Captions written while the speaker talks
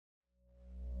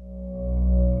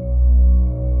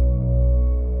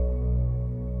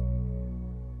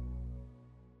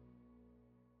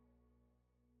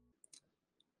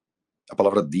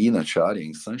palavra dinacharya,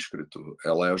 em sânscrito,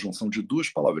 ela é a junção de duas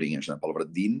palavrinhas, né? A palavra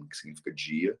din, que significa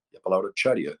dia, e a palavra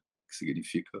charya, que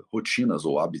significa rotinas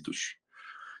ou hábitos.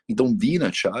 Então,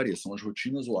 dinacharya são as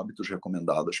rotinas ou hábitos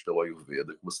recomendadas pelo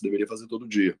Ayurveda que você deveria fazer todo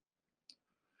dia.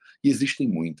 E existem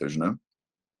muitas, né?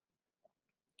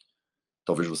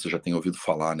 Talvez você já tenha ouvido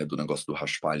falar, né, do negócio do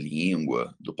raspar a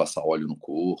língua, do passar óleo no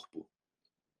corpo.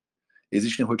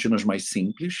 Existem rotinas mais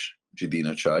simples de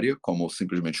dinacharya, como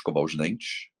simplesmente escovar os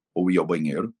dentes ou ir ao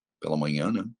banheiro pela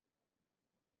manhã, né?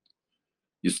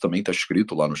 Isso também está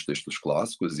escrito lá nos textos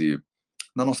clássicos e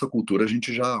na nossa cultura a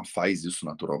gente já faz isso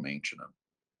naturalmente, né?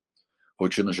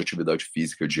 Rotinas de atividade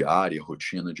física diária,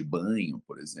 rotina de banho,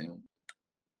 por exemplo.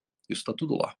 Isso está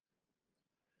tudo lá.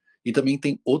 E também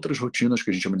tem outras rotinas que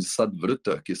a gente chama de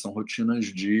sadvrita, que são rotinas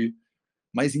de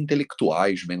mais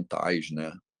intelectuais, mentais,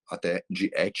 né? Até de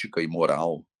ética e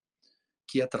moral,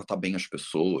 que é tratar bem as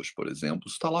pessoas, por exemplo.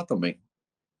 Isso está lá também.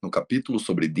 No capítulo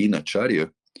sobre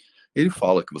Dinacharya, ele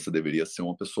fala que você deveria ser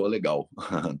uma pessoa legal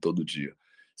todo dia.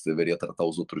 Você deveria tratar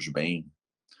os outros bem.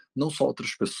 Não só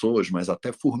outras pessoas, mas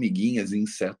até formiguinhas e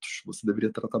insetos. Você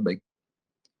deveria tratar bem.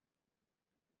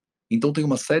 Então tem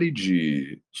uma série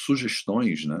de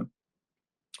sugestões, né?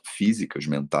 Físicas,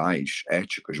 mentais,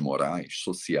 éticas, morais,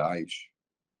 sociais.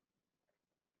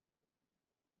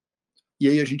 E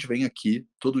aí a gente vem aqui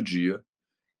todo dia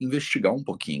investigar um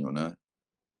pouquinho, né?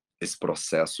 Esse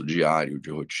processo diário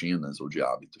de rotinas ou de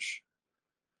hábitos.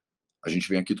 A gente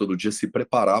vem aqui todo dia se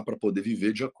preparar para poder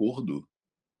viver de acordo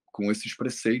com esses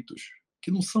preceitos,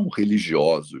 que não são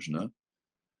religiosos, né?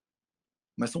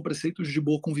 Mas são preceitos de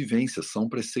boa convivência, são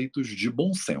preceitos de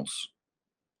bom senso.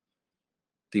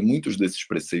 Tem muitos desses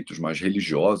preceitos mais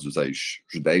religiosos,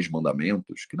 os 10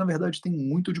 mandamentos, que na verdade tem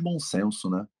muito de bom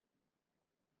senso, né?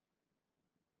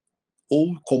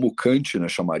 Ou como Kant, né,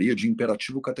 chamaria de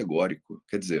imperativo categórico.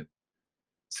 Quer dizer,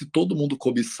 se todo mundo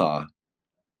cobiçar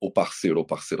o parceiro ou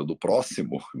parceira do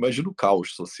próximo, imagina o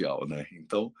caos social, né?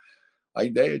 Então, a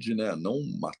ideia de, né, não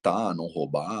matar, não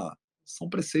roubar, são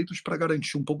preceitos para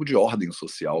garantir um pouco de ordem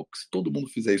social, porque se todo mundo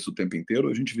fizer isso o tempo inteiro,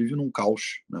 a gente vive num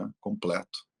caos, né,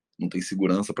 completo. Não tem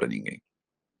segurança para ninguém.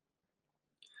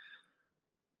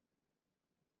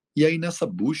 E aí, nessa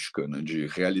busca, né, de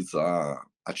realizar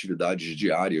atividades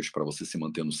diárias para você se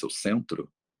manter no seu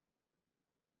centro,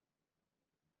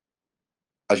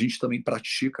 a gente também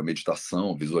pratica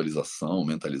meditação, visualização,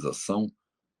 mentalização,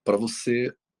 para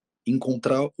você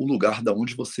encontrar o lugar da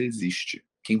onde você existe,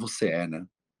 quem você é, né?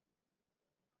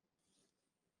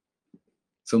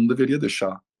 Você não deveria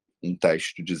deixar um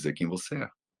teste dizer quem você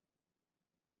é.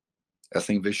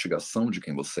 Essa investigação de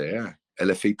quem você é,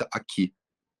 ela é feita aqui,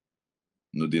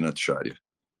 no Dinacharya.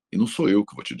 E não sou eu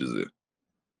que vou te dizer.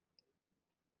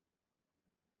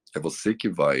 É você que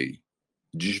vai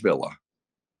desvelar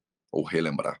ou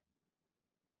relembrar.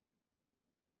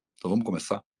 Então vamos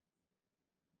começar?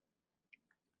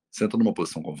 Senta numa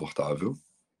posição confortável,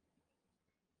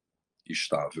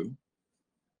 estável.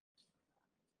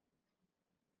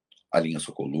 Alinha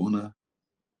sua coluna,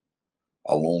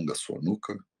 alonga sua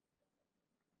nuca.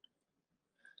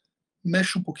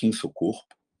 Mexe um pouquinho seu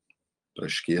corpo, para a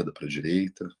esquerda, para a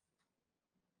direita,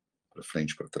 para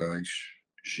frente, para trás.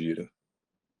 Gira.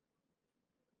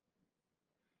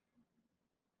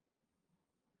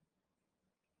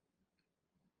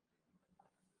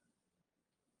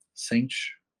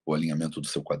 Sente o alinhamento do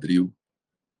seu quadril,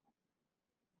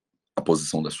 a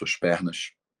posição das suas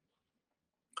pernas,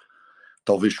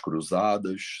 talvez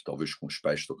cruzadas, talvez com os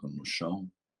pés tocando no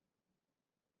chão.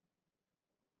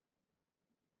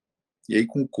 E aí,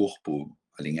 com o corpo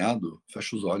alinhado,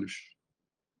 fecha os olhos.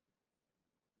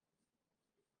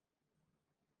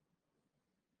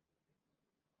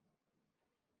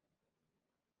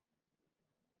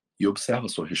 E observa a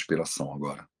sua respiração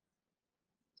agora.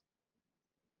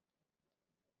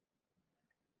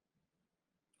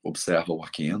 Observa o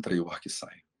ar que entra e o ar que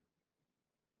sai.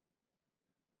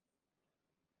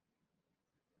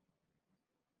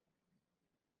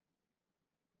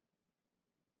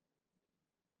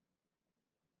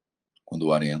 Quando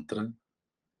o ar entra,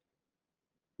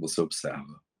 você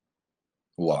observa.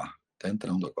 O ar está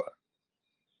entrando agora.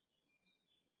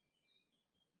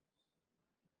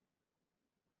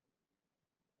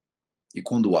 E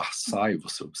quando o ar sai,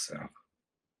 você observa.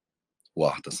 O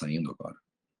ar está saindo agora.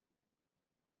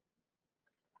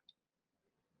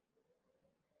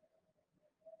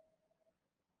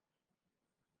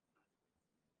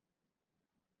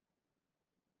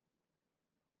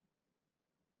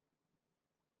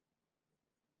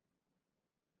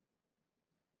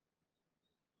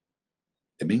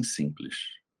 É bem simples.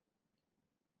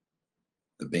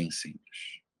 É bem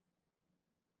simples.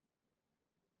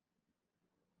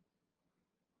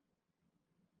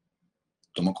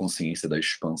 Toma consciência da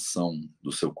expansão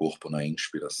do seu corpo na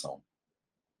inspiração.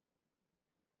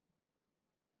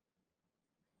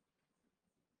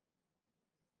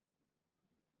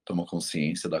 Toma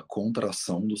consciência da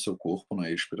contração do seu corpo na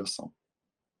expiração.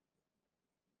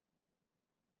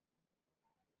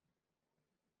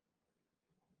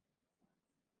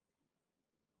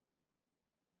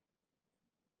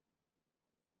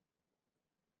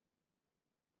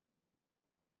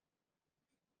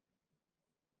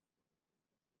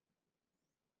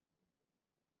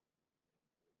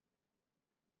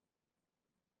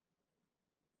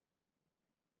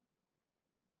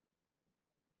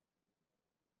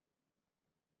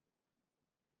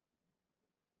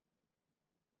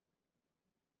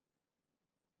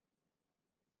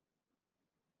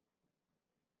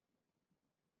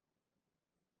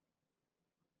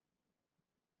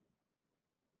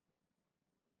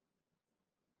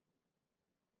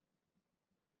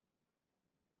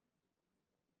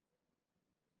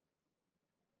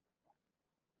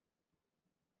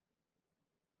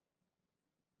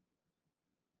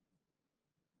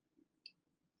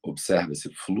 Observe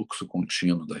esse fluxo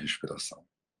contínuo da respiração.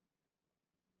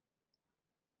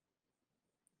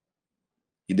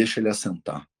 E deixa ele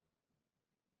assentar.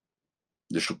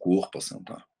 Deixa o corpo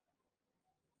assentar.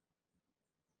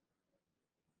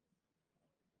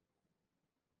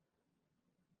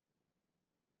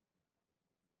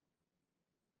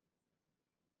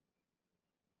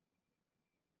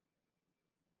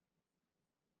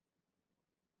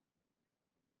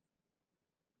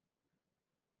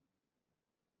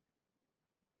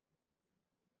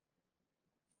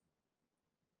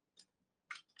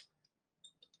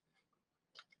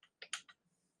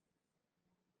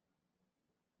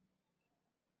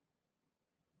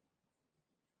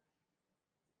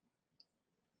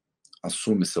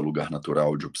 Assume seu lugar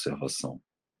natural de observação.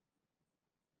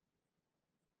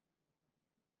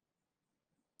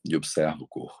 E observa o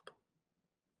corpo.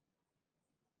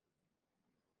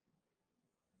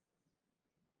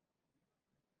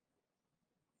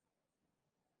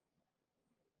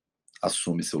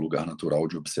 Assume seu lugar natural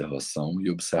de observação e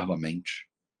observa a mente.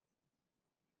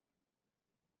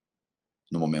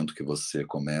 No momento que você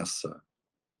começa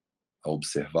a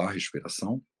observar a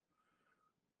respiração,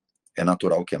 é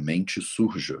natural que a mente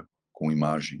surja com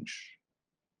imagens,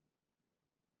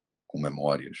 com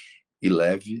memórias, e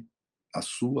leve a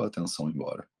sua atenção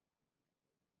embora.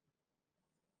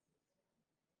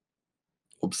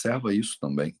 Observa isso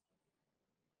também.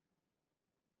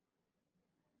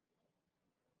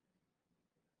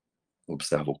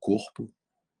 Observa o corpo,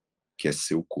 que é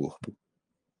seu corpo.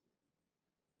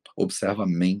 Observa a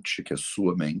mente, que é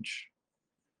sua mente.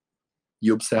 E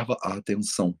observa a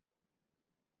atenção,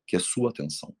 que é sua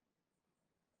atenção.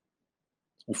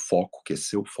 O foco, que é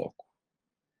seu foco,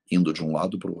 indo de um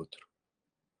lado para o outro.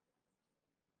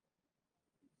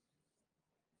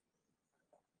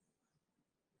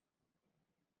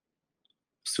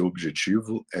 Seu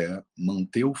objetivo é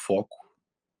manter o foco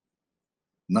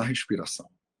na respiração,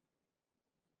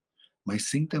 mas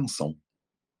sem tensão,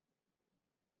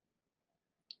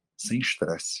 sem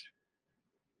estresse,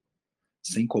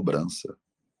 sem cobrança.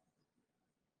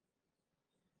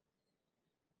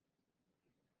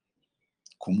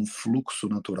 Como um fluxo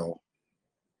natural.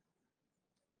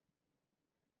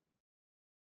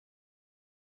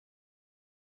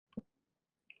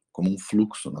 Como um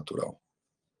fluxo natural.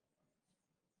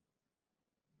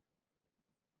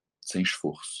 Sem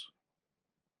esforço.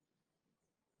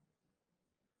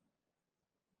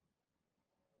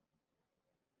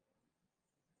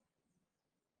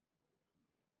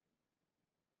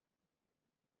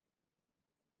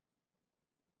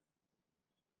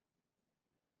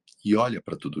 E olha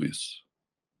para tudo isso.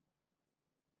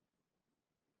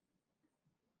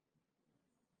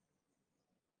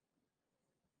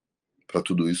 Para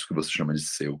tudo isso que você chama de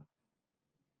seu.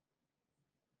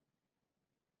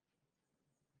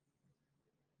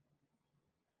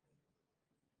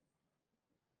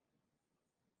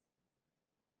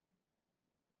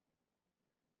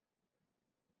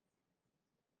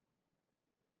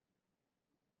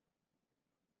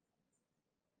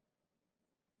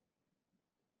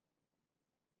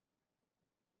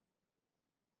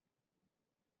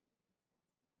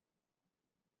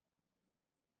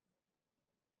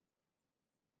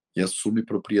 E assume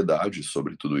propriedade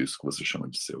sobre tudo isso que você chama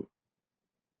de seu.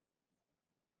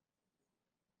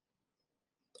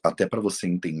 Até para você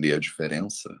entender a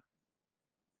diferença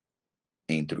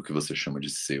entre o que você chama de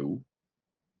seu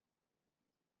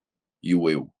e o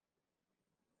eu.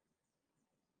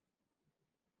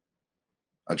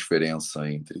 A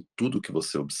diferença entre tudo que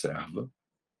você observa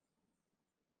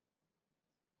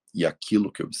e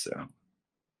aquilo que observa.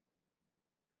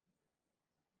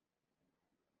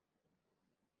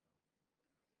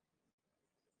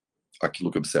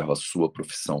 aquilo que observa a sua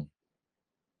profissão,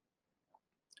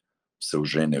 seu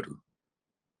gênero,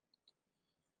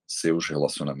 seus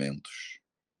relacionamentos,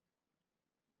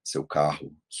 seu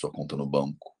carro, sua conta no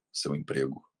banco, seu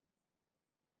emprego,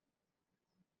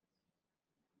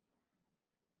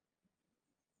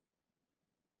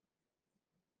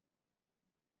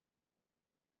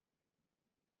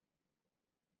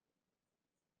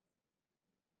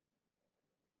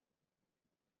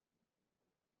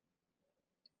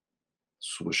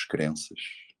 suas crenças,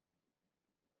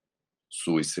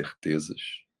 suas certezas,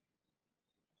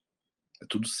 é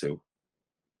tudo seu.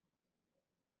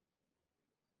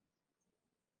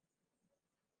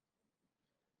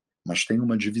 Mas tem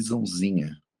uma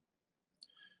divisãozinha,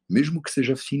 mesmo que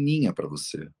seja fininha para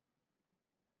você,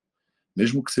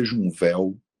 mesmo que seja um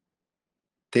véu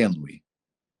tênue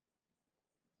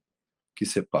que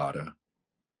separa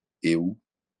eu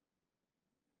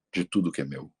de tudo que é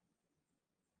meu.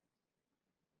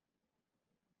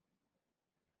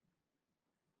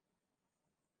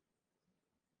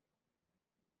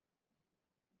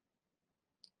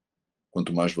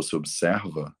 Quanto mais você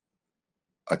observa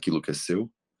aquilo que é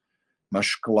seu,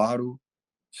 mais claro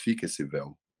fica esse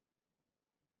véu.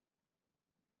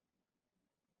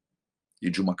 E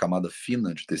de uma camada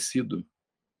fina de tecido,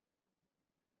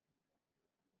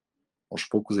 aos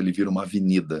poucos ele vira uma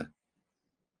avenida.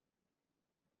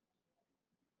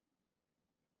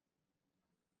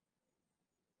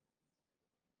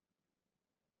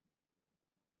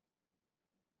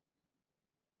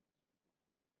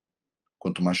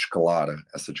 Quanto mais clara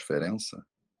essa diferença,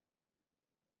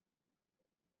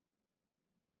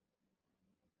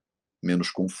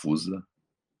 menos confusa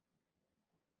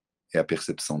é a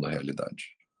percepção da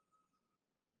realidade.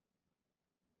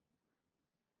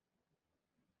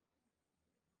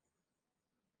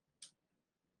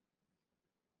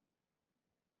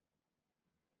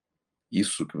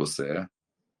 Isso que você é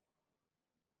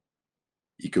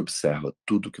e que observa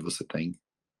tudo que você tem,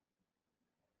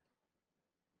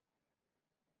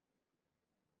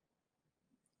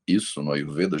 isso no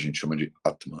Ayurveda a gente chama de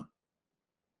Atma.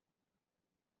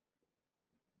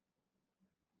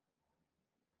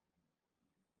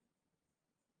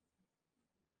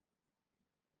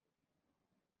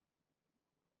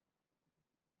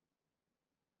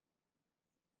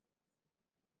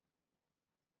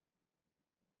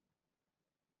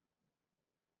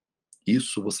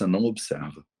 Isso você não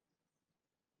observa.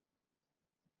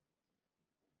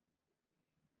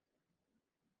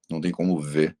 Não tem como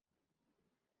ver,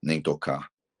 nem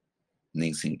tocar,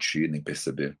 nem sentir, nem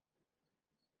perceber.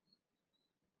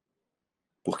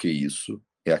 Porque isso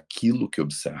é aquilo que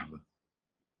observa,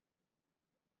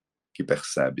 que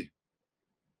percebe.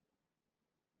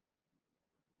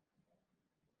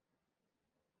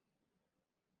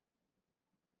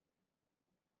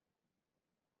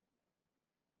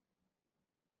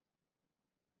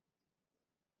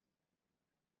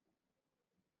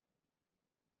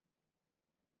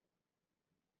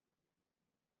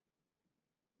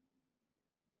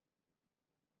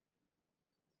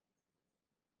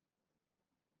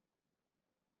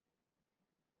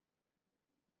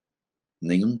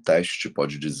 Nenhum teste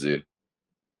pode dizer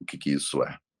o que isso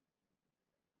é.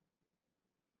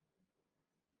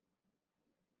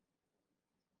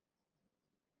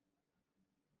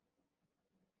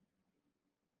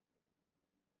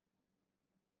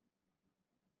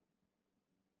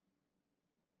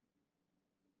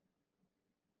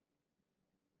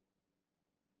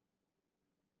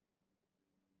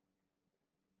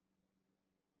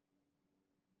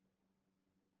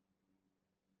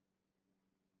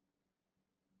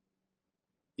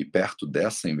 E perto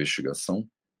dessa investigação,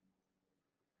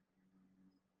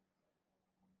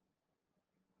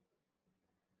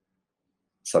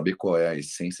 saber qual é a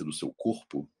essência do seu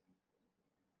corpo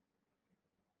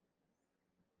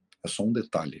é só um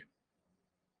detalhe.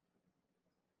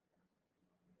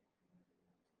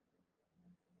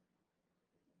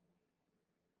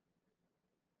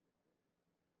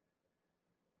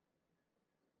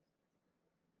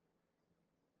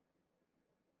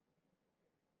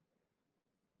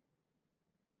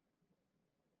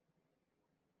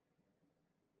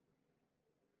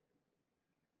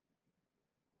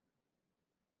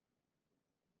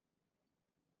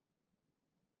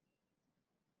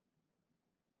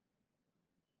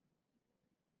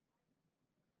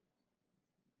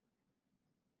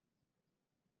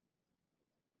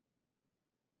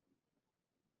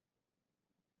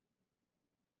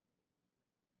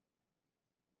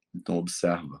 Então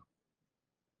observa.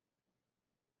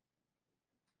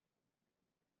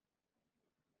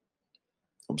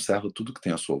 Observa tudo que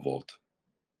tem à sua volta.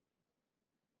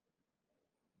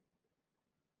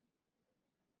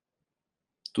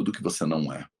 tudo que você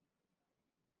não é,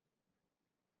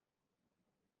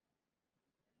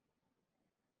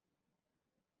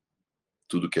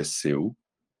 tudo que é seu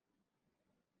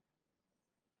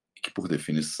e que, por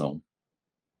definição,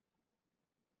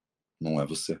 não é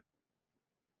você.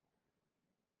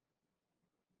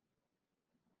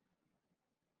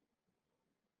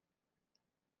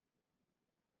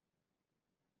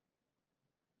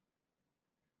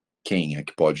 Quem é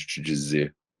que pode te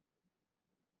dizer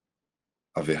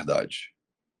a verdade?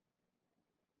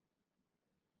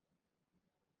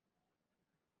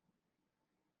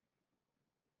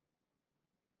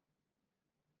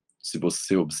 Se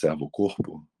você observa o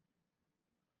corpo,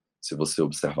 se você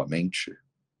observa a mente,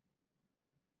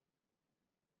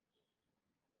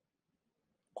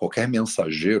 qualquer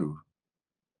mensageiro,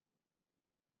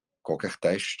 qualquer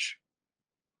teste,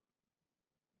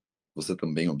 você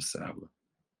também observa.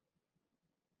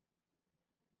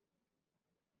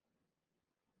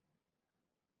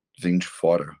 Vem de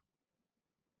fora,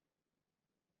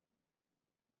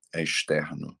 é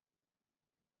externo.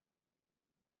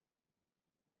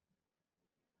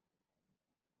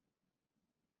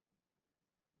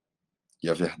 E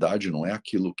a verdade não é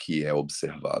aquilo que é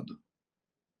observado.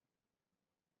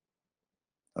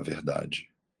 A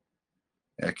verdade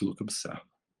é aquilo que observa.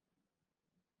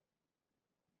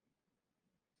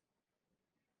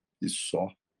 E só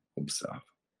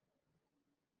observa.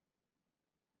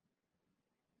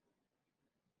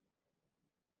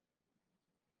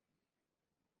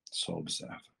 Só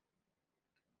observa.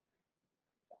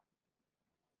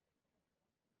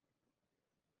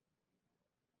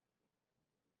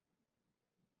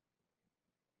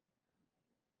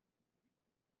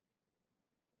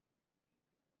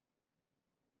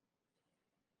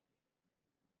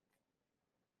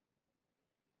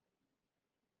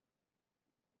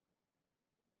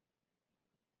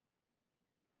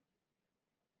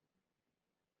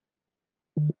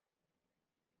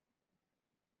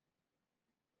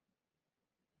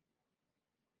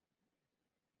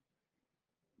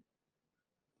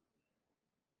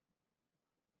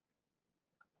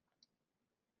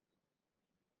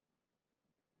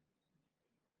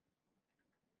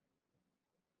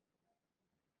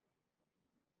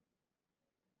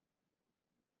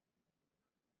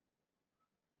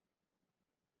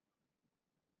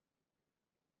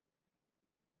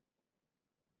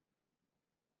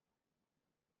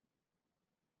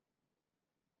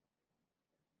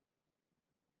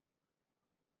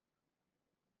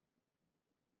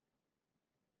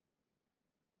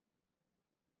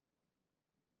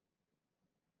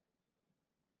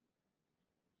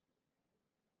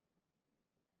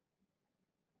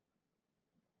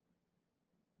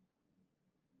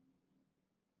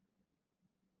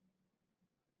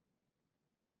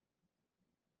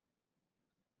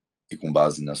 E com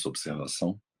base nessa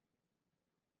observação,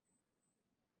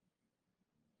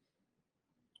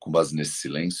 com base nesse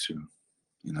silêncio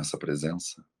e nessa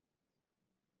presença,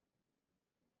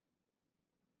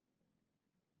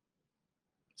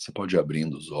 você pode ir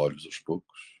abrindo os olhos aos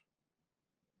poucos.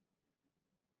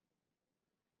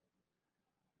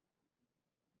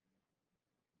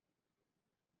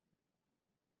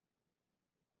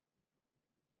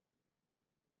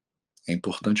 É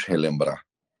importante relembrar,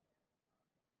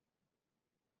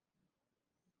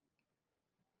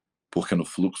 porque no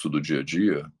fluxo do dia a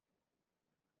dia,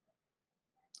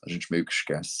 a gente meio que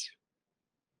esquece.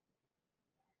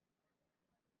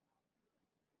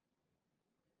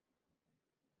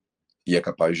 E é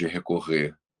capaz de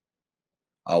recorrer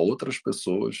a outras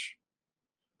pessoas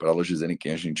para elas dizerem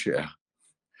quem a gente é.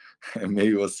 É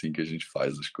meio assim que a gente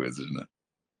faz as coisas, né?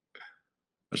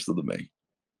 Mas tudo bem.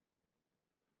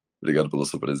 Obrigado pela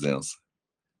sua presença.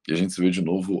 E a gente se vê de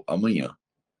novo amanhã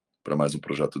para mais um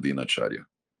projeto de Inacharya.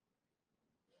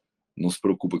 Não se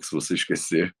preocupa que se você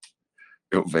esquecer,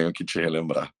 eu venho aqui te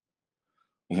relembrar.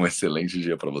 Um excelente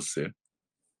dia para você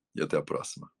e até a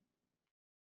próxima.